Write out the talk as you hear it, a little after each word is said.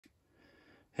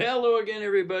Hello again,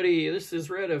 everybody. This is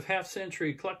Red of Half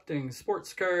Century Collecting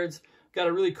Sports Cards. Got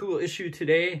a really cool issue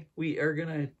today. We are going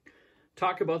to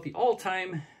talk about the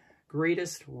all-time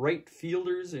greatest right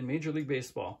fielders in Major League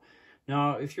Baseball.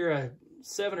 Now, if you're a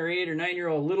 7 or 8 or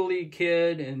 9-year-old Little League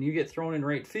kid and you get thrown in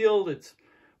right field, it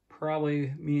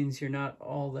probably means you're not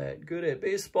all that good at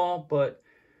baseball. But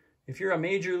if you're a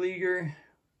major leaguer,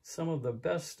 some of the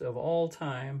best of all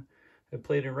time have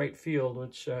played in right field,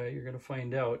 which you're going to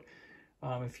find out.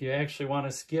 If you actually want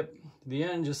to skip to the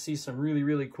end, just see some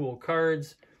really cool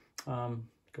cards. Go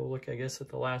look, I guess, at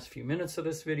the last few minutes of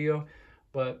this video.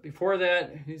 But before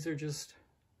that, these are just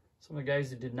some of the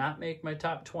guys that did not make my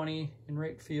top 20 in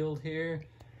right field here.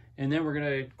 And then we're going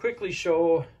to quickly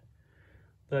show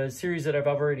the series that I've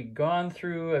already gone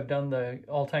through. I've done the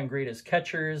all-time greatest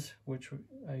catchers, which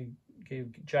I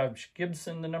gave Josh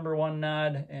Gibson the #1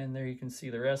 nod. And there you can see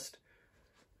the rest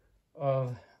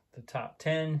of the top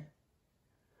 10.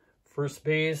 First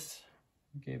base,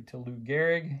 gave to Lou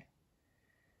Gehrig,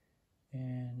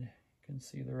 and you can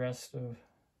see the rest of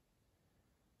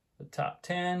the top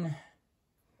 10.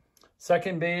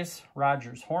 Second base,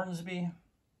 Rogers Hornsby,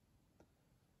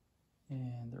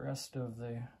 and the rest of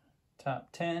the top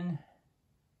 10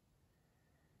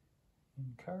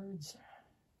 in cards.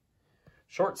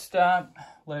 Shortstop,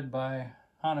 led by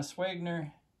Hannes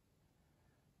Wagner,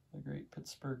 the great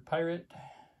Pittsburgh Pirate.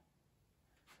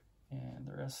 And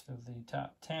the rest of the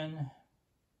top 10.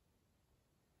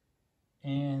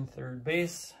 And third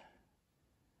base,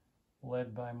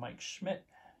 led by Mike Schmidt,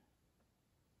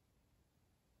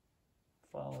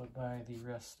 followed by the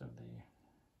rest of the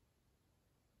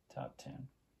top 10.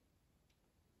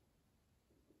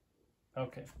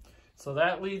 Okay, so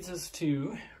that leads us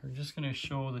to, we're just going to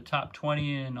show the top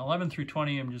 20 and 11 through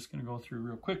 20. I'm just going to go through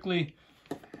real quickly.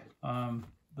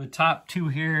 The top two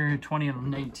here, 20 and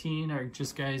 19, are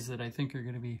just guys that I think are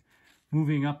going to be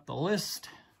moving up the list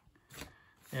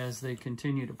as they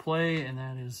continue to play, and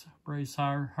that is Bryce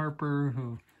Harper,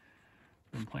 who's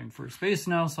been playing first base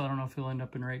now, so I don't know if he'll end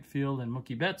up in right field, and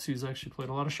Mookie Betts, who's actually played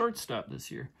a lot of shortstop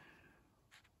this year,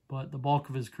 but the bulk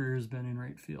of his career has been in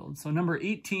right field. So number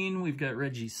 18, we've got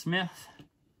Reggie Smith.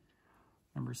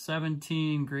 Number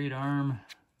 17, great arm,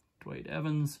 Dwight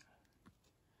Evans,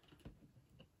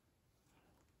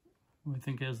 who I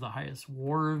think has the highest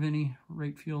WAR of any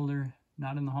right fielder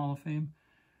not in the Hall of Fame.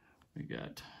 We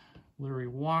got Larry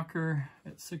Walker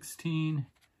at 16.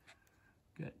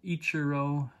 We got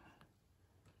Ichiro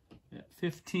at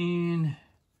 15.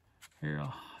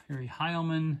 Harry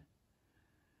Heilman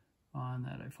on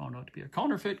that I found out to be a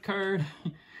counterfeit card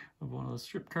of one of those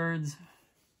strip cards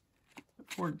at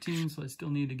 14, so I still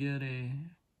need to get a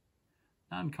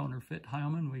non-counterfeit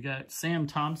Heilman. We got Sam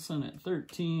Thompson at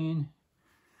 13.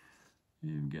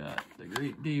 You've got the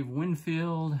great Dave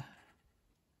Winfield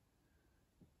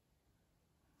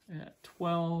at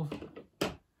 12.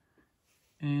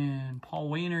 And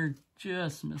Paul Wainer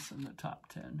just missing the top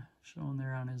 10, shown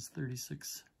there on his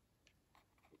 36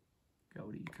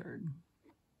 Gaudi card.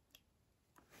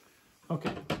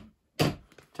 Okay,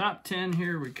 top 10,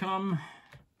 here we come.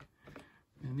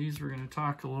 And these we're going to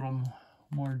talk a little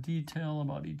more detail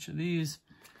about each of these.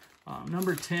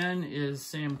 Number 10 is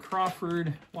Sam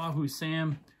Crawford, Wahoo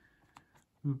Sam,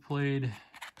 who played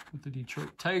with the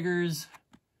Detroit Tigers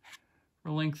for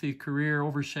a lengthy career,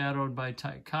 overshadowed by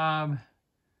Ty Cobb.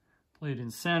 Played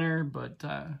in center, but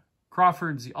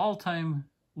Crawford's the all-time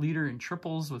leader in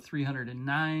triples with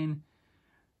 309.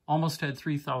 Almost had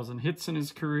 3,000 hits in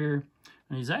his career,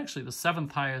 and he's actually the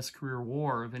 7th highest career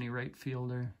WAR of any right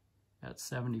fielder at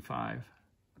 75.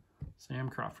 Sam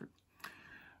Crawford.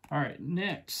 All right,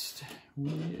 next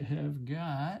we have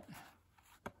got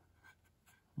a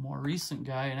more recent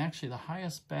guy, and actually the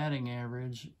highest batting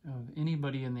average of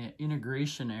anybody in the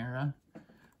integration era,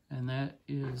 and that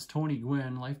is Tony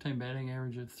Gwynn, lifetime batting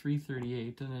average of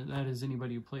 338, and that is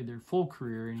anybody who played their full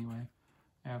career anyway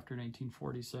after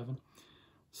 1947.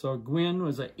 So Gwynn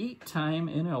was an 8-time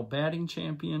NL batting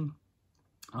champion,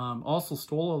 also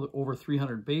stole over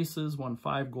 300 bases, won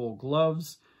 5 Gold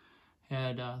Gloves,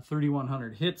 had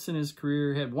 3,100 hits in his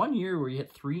career, had 1 year where he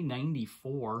hit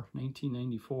 394,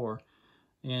 1994,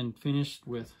 and finished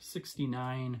with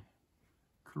 69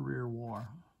 career WAR.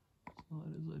 So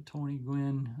that is a Tony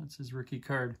Gwynn, that's his rookie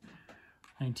card,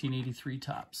 1983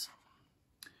 tops.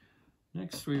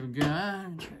 Next we've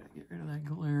got, try to get rid of that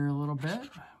glare a little bit,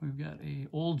 we've got a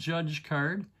old Judge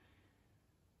card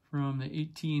from the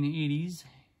 1880s,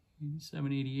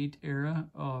 87-88 era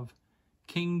of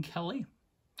King Kelly.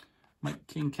 Mike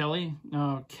King Kelly.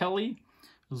 Now, Kelly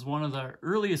was one of the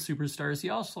earliest superstars.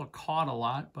 He also caught a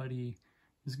lot, but he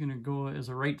He's going to go as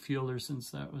a right fielder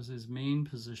since that was his main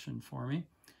position for me.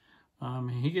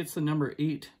 He gets the number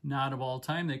 8 nod of all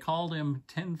time. They called him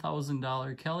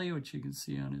 $10,000 Kelly, which you can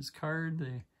see on his card.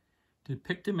 They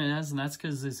depict him as, and that's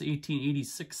because this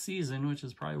 1886 season, which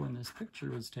is probably when this picture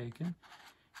was taken,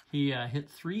 he hit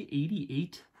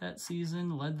 .388 that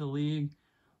season, led the league.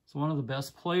 Was one of the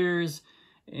best players,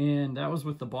 and that was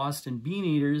with the Boston Bean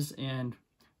Eaters, and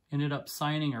ended up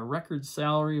signing a record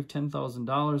salary of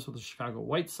 $10,000 with the Chicago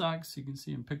White Sox. You can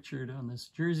see him pictured on this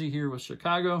jersey here with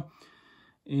Chicago.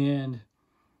 And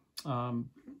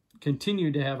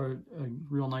continued to have a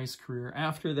real nice career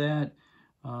after that.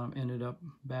 Ended up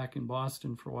back in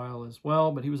Boston for a while as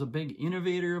well. But he was a big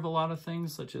innovator of a lot of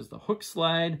things, such as the hook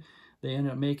slide. They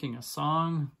ended up making a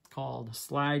song called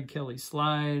Slide, Kelly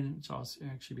Slide, which also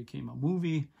actually became a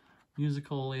movie,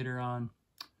 musical later on.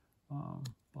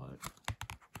 But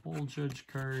old judge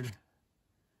card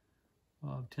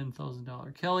of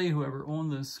 $10,000 Kelly. Whoever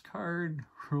owned this card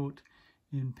wrote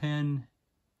in pen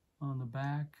on the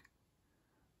back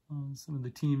some of the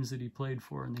teams that he played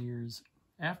for in the years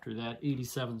after that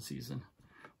 87 season,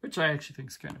 which I actually think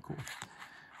is kind of cool.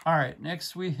 All right,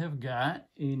 next we have got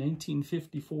a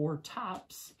 1954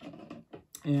 Topps,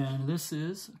 and this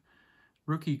is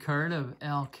rookie card of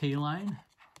Al Kaline.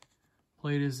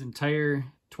 Played his entire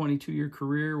 22-year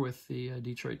career with the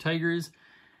Detroit Tigers.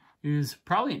 He was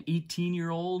probably an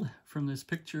 18-year-old from this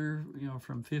picture, you know,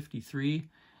 from 53,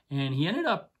 and he ended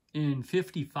up in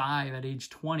 55 at age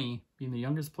 20, being the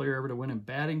youngest player ever to win a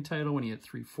batting title when he had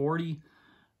 .340.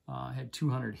 Had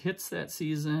 200 hits that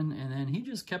season, and then he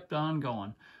just kept on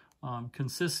going.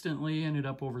 Consistently ended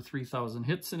up over 3,000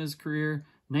 hits in his career,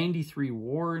 93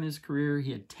 WAR in his career.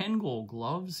 He had 10 Gold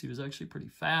Gloves. He was actually pretty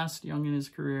fast, young in his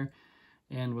career,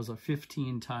 and was a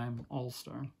 15-time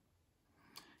All-Star.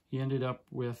 He ended up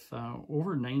with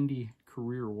over 90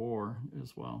 career WAR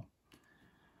as well.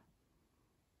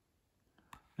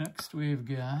 Next, we've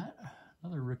got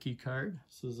another rookie card.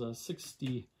 This is a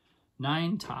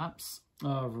 69 Topps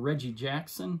of Reggie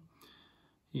Jackson.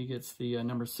 He gets the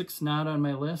number 6 nod on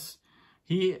my list.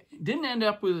 He didn't end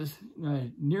up with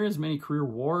near as many career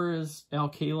WAR as Al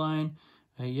Kaline.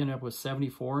 He ended up with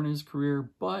 74 in his career,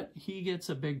 but he gets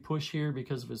a big push here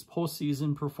because of his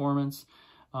postseason performance.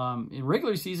 In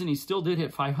regular season, he still did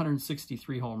hit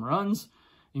 563 home runs,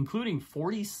 including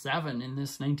 47 in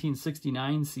this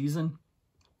 1969 season.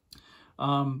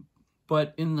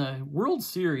 But in the World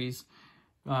Series,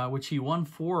 which he won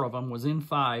 4 of them, was in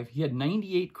 5. He had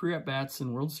 98 career at-bats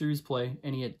in World Series play,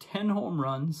 and he had 10 home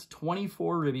runs,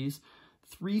 24 ribbies,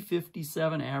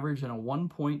 357 average, and a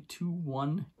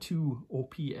 1.212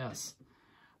 OPS.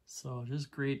 So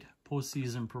just great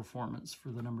postseason performance for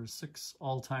the number 6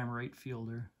 all-time right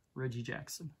fielder, Reggie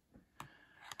Jackson.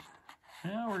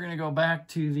 Now we're going to go back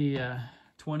to the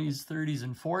 20s, 30s,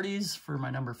 and 40s for my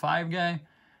number 5 guy.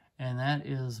 And that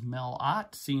is Mel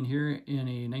Ott, seen here in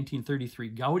a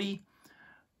 1933 Gaudi.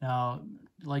 Now,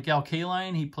 like Al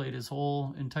Kaline, he played his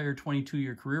whole entire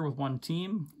 22-year career with one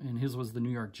team, and his was the New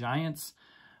York Giants.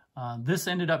 This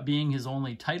ended up being his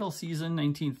only title season,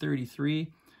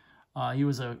 1933. He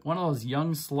was one of those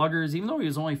young sluggers, even though he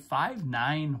was only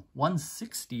 5'9",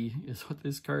 160 is what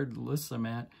this card lists him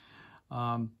at.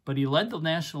 But he led the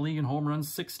National League in home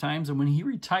runs 6 times, and when he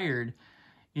retired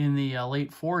in the late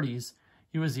 40s,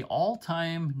 he was the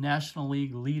all-time National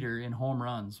League leader in home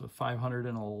runs with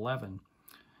 511.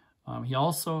 He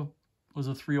also was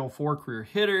a .304 career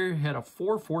hitter, had a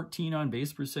 .414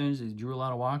 on-base percentage. He drew a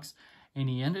lot of walks, and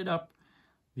he ended up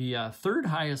the 3rd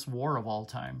highest WAR of all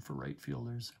time for right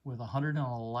fielders with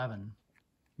 111.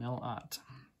 Mel Ott.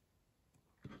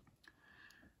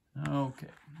 Okay,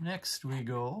 next we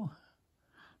go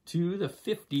to the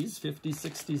 50s,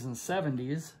 60s, and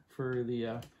 70s for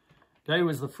the guy who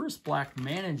was the first black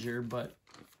manager, but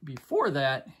before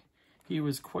that, he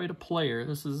was quite a player.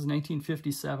 This is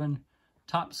 1957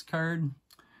 Topps card,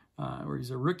 where he's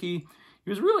a rookie. He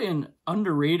was really an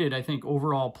underrated, I think,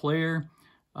 overall player,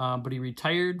 but he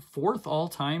retired 4th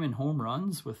all-time in home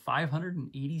runs with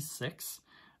 586.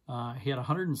 He had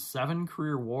 107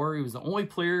 career WAR. He was the only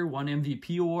player who won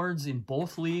MVP awards in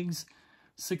both leagues,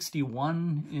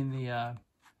 61 in the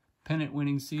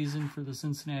pennant-winning season for the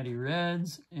Cincinnati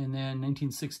Reds, and then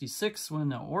 1966 when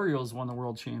the Orioles won the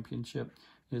World Championship.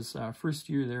 His first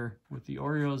year there with the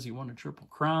Orioles, he won a Triple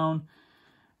Crown.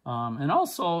 And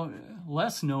also,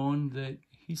 less known, that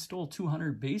he stole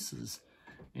 200 bases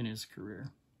in his career.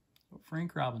 So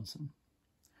Frank Robinson.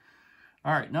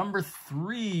 All right, number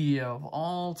 3 of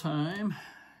all time.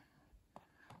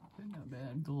 Not a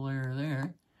bad glare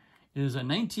there. Is a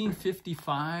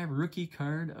 1955 rookie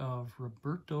card of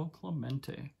Roberto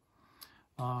Clemente.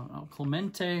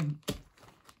 Clemente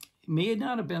may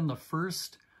not have been the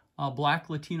first black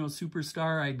Latino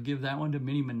superstar. I'd give that one to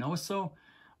Minnie Minoso,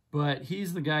 but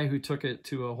he's the guy who took it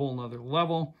to a whole nother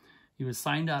level. He was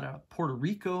signed out of Puerto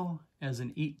Rico as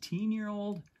an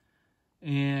 18-year-old,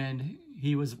 and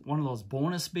he was one of those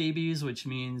bonus babies, which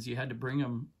means you had to bring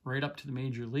him right up to the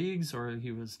major leagues or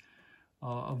he was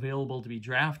available to be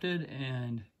drafted.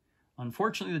 And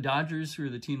unfortunately, the Dodgers, who are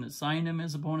the team that signed him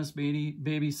as a bonus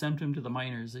baby, sent him to the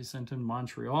minors. They sent him to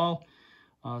Montreal,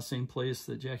 same place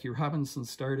that Jackie Robinson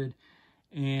started.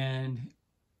 And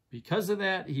because of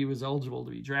that, he was eligible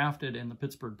to be drafted, and the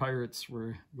Pittsburgh Pirates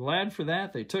were glad for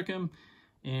that. They took him,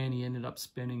 and he ended up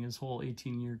spending his whole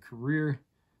 18-year career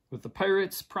with the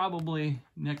Pirates, probably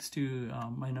next to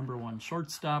my #1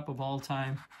 shortstop of all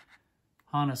time.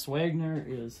 Hannes Wagner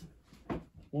is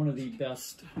one of the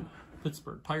best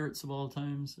Pittsburgh Pirates of all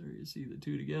time. So there you see the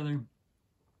two together.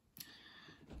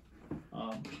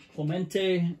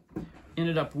 Clemente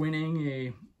ended up winning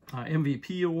a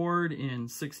MVP award in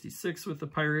 '66 with the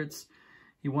Pirates.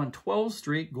 He won 12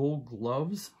 straight Gold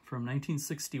Gloves from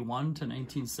 1961 to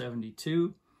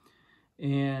 1972.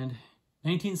 And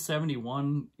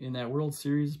 1971 in that World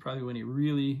Series is probably when he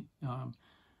really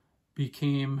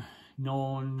became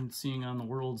known, seeing on the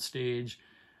world stage,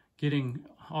 getting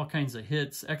all kinds of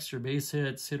hits, extra base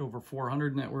hits, hit over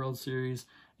 400 in that World Series,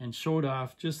 and showed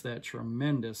off just that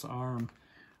tremendous arm.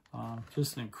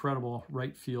 Just an incredible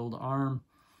right field arm.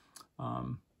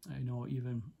 I know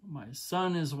even my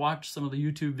son has watched some of the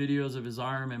YouTube videos of his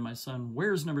arm, and my son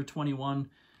wears number 21,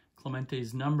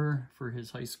 Clemente's number, for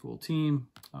his high school team,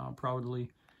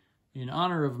 proudly in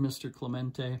honor of Mr.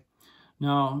 Clemente.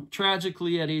 Now,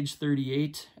 tragically, at age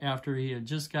 38, after he had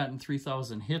just gotten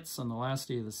 3,000 hits on the last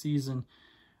day of the season,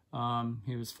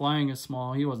 he was flying a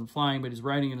small, he wasn't flying, but he's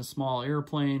riding in a small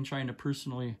airplane, trying to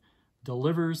personally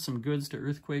deliver some goods to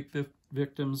earthquake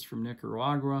victims from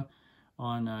Nicaragua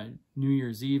on New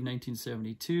Year's Eve,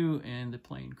 1972, and the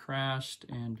plane crashed,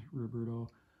 and Roberto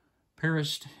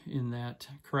perished in that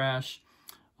crash.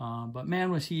 But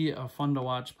man, was he a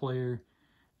fun-to-watch player.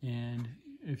 And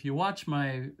if you watch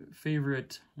my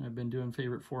favorite, I've been doing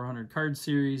favorite 400 card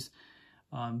series,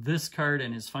 this card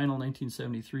and his final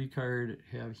 1973 card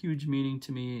have huge meaning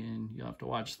to me, and you'll have to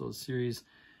watch those series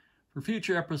for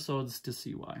future episodes to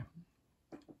see why.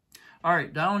 All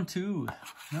right, down to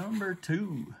number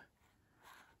 2.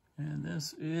 And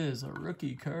this is a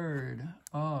rookie card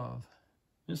of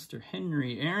Mr.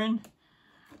 Henry Aaron.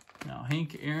 Now,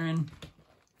 Hank Aaron,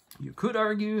 you could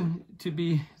argue to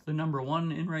be the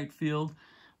 #1 in right field.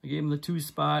 I gave him the 2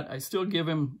 spot. I still give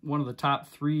him one of the top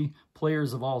 3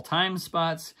 players of all time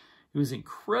spots. He was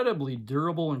incredibly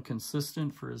durable and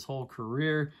consistent for his whole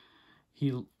career.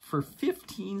 For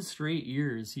 15 straight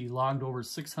years, he logged over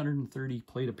 630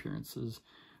 plate appearances.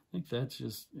 I think that's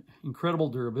just incredible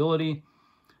durability.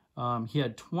 He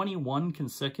had 21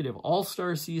 consecutive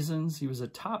All-Star seasons. He was a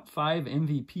top 5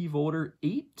 MVP voter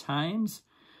 8 times.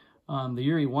 The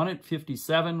year he won it,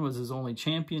 57, was his only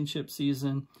championship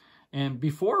season. And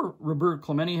before Roberto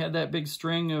Clemente had that big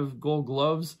string of Gold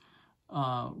Gloves,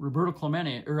 Hank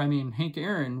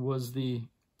Aaron was the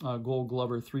Gold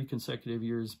Glover 3 consecutive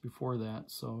years before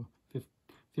that. So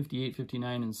 58,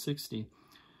 59, and 60.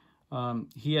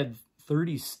 He had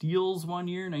 30 steals one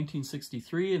year,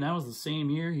 1963, and that was the same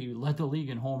year he led the league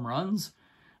in home runs.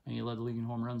 And he led the league in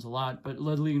home runs a lot, but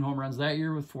led the league in home runs that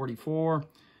year with 44,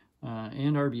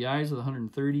 and RBIs with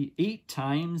 130. 8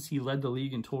 times he led the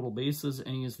league in total bases,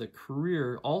 and he is the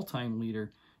career all-time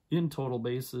leader in total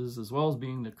bases, as well as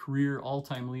being the career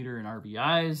all-time leader in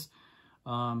RBIs,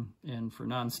 and for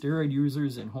non-steroid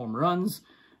users in home runs.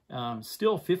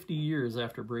 Still 50 years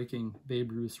after breaking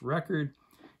Babe Ruth's record.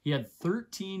 He had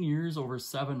 13 years over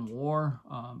 7 WAR,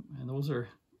 and those are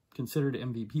considered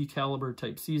MVP caliber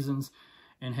type seasons,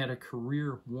 and had a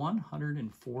career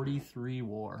 143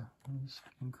 WAR. It was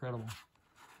incredible.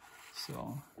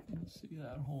 So let's see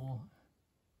that whole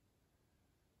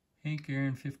Hank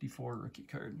Aaron 54 rookie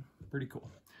card. Pretty cool.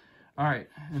 All right,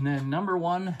 and then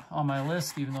 #1 on my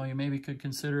list, even though you maybe could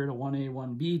consider it a 1A,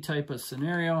 1B type of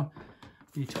scenario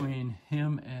between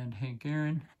him and Hank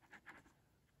Aaron,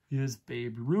 is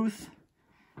Babe Ruth.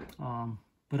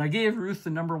 But I gave Ruth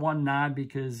the #1 nod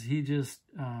because he just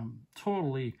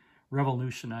totally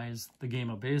revolutionized the game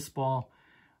of baseball.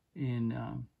 In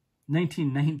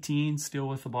 1919, still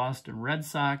with the Boston Red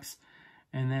Sox,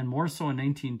 and then more so in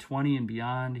 1920 and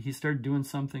beyond, he started doing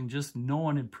something just no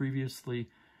one had previously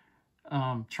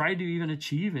tried to even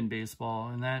achieve in baseball,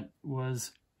 and that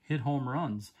was hit home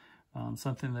runs.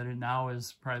 Something that now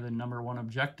is probably the #1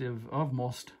 objective of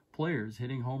most players,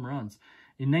 hitting home runs.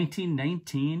 In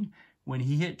 1919, when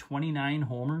he hit 29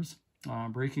 homers,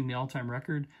 breaking the all-time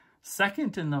record.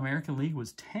 Second in the American League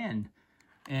was 10.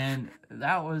 And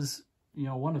that was, you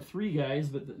know, one of 3 guys,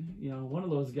 but, you know, one of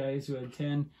those guys who had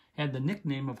 10 had the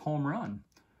nickname of Home Run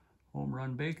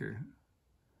Baker.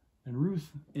 And Ruth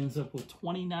ends up with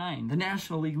 29. The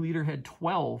National League leader had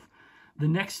 12. The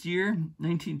next year,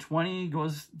 1920,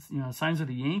 goes, you know, signs with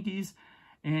the Yankees,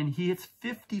 and he hits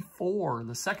 54.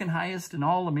 The second highest in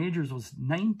all the majors was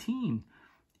 19.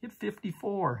 Hit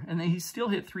 54, and then he still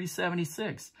hit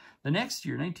 376. The next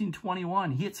year,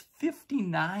 1921, he hits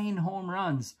 59 home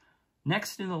runs.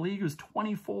 Next in the league was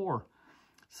 24.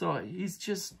 So he's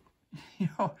just, you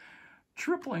know,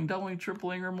 tripling, doubling,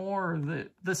 tripling, or more.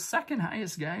 The second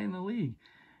highest guy in the league.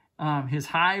 His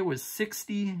high was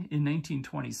 60 in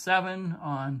 1927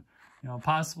 on, you know,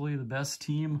 possibly the best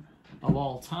team of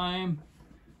all time.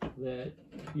 That,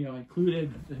 you know,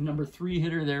 included the number 3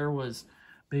 hitter there was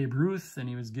Babe Ruth, and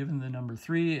he was given the number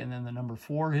 3, and then the number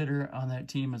 4 hitter on that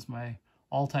team is my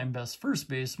all-time best first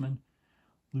baseman,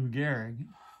 Lou Gehrig.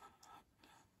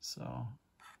 So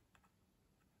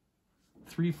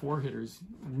 3 4 hitters,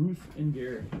 Ruth and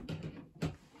Gehrig.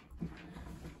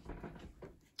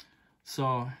 So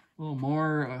a little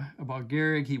more about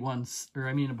Gehrig. He won,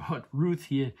 about Ruth.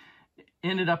 He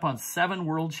ended up on 7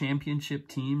 world championship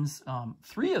teams.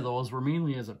 3 of those were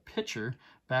mainly as a pitcher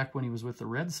back when he was with the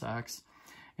Red Sox.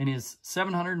 And his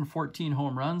 714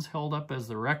 home runs held up as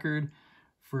the record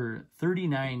for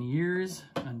 39 years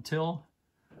until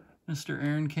Mr.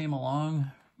 Aaron came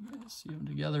along. Let's see them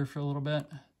together for a little bit.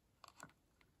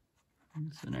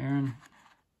 It's an Aaron.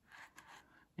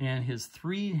 And his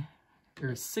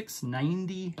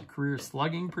 690 career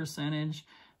slugging percentage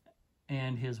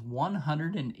and his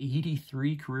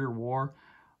 183 career WAR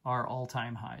are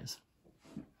all-time highs.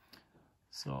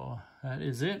 So that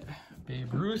is it.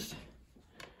 Babe Ruth.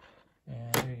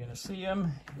 And you're going to see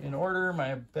him in order,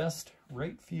 my best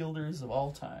right fielders of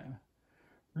all time.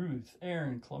 Ruth,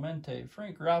 Aaron, Clemente,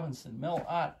 Frank Robinson, Mel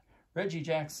Ott, Reggie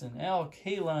Jackson, Al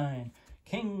Kaline,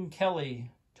 King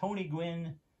Kelly, Tony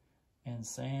Gwynn, and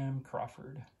Sam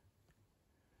Crawford.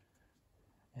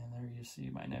 And there you see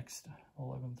my next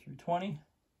 11 through 20.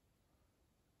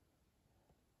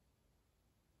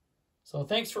 So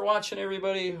thanks for watching,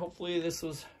 everybody. Hopefully this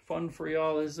was fun for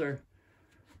y'all. This is our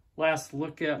last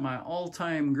look at my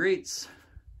all-time greats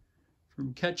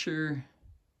from catcher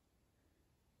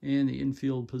and the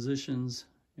infield positions,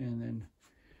 and then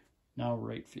now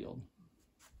right field.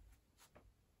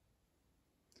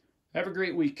 Have a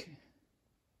great week.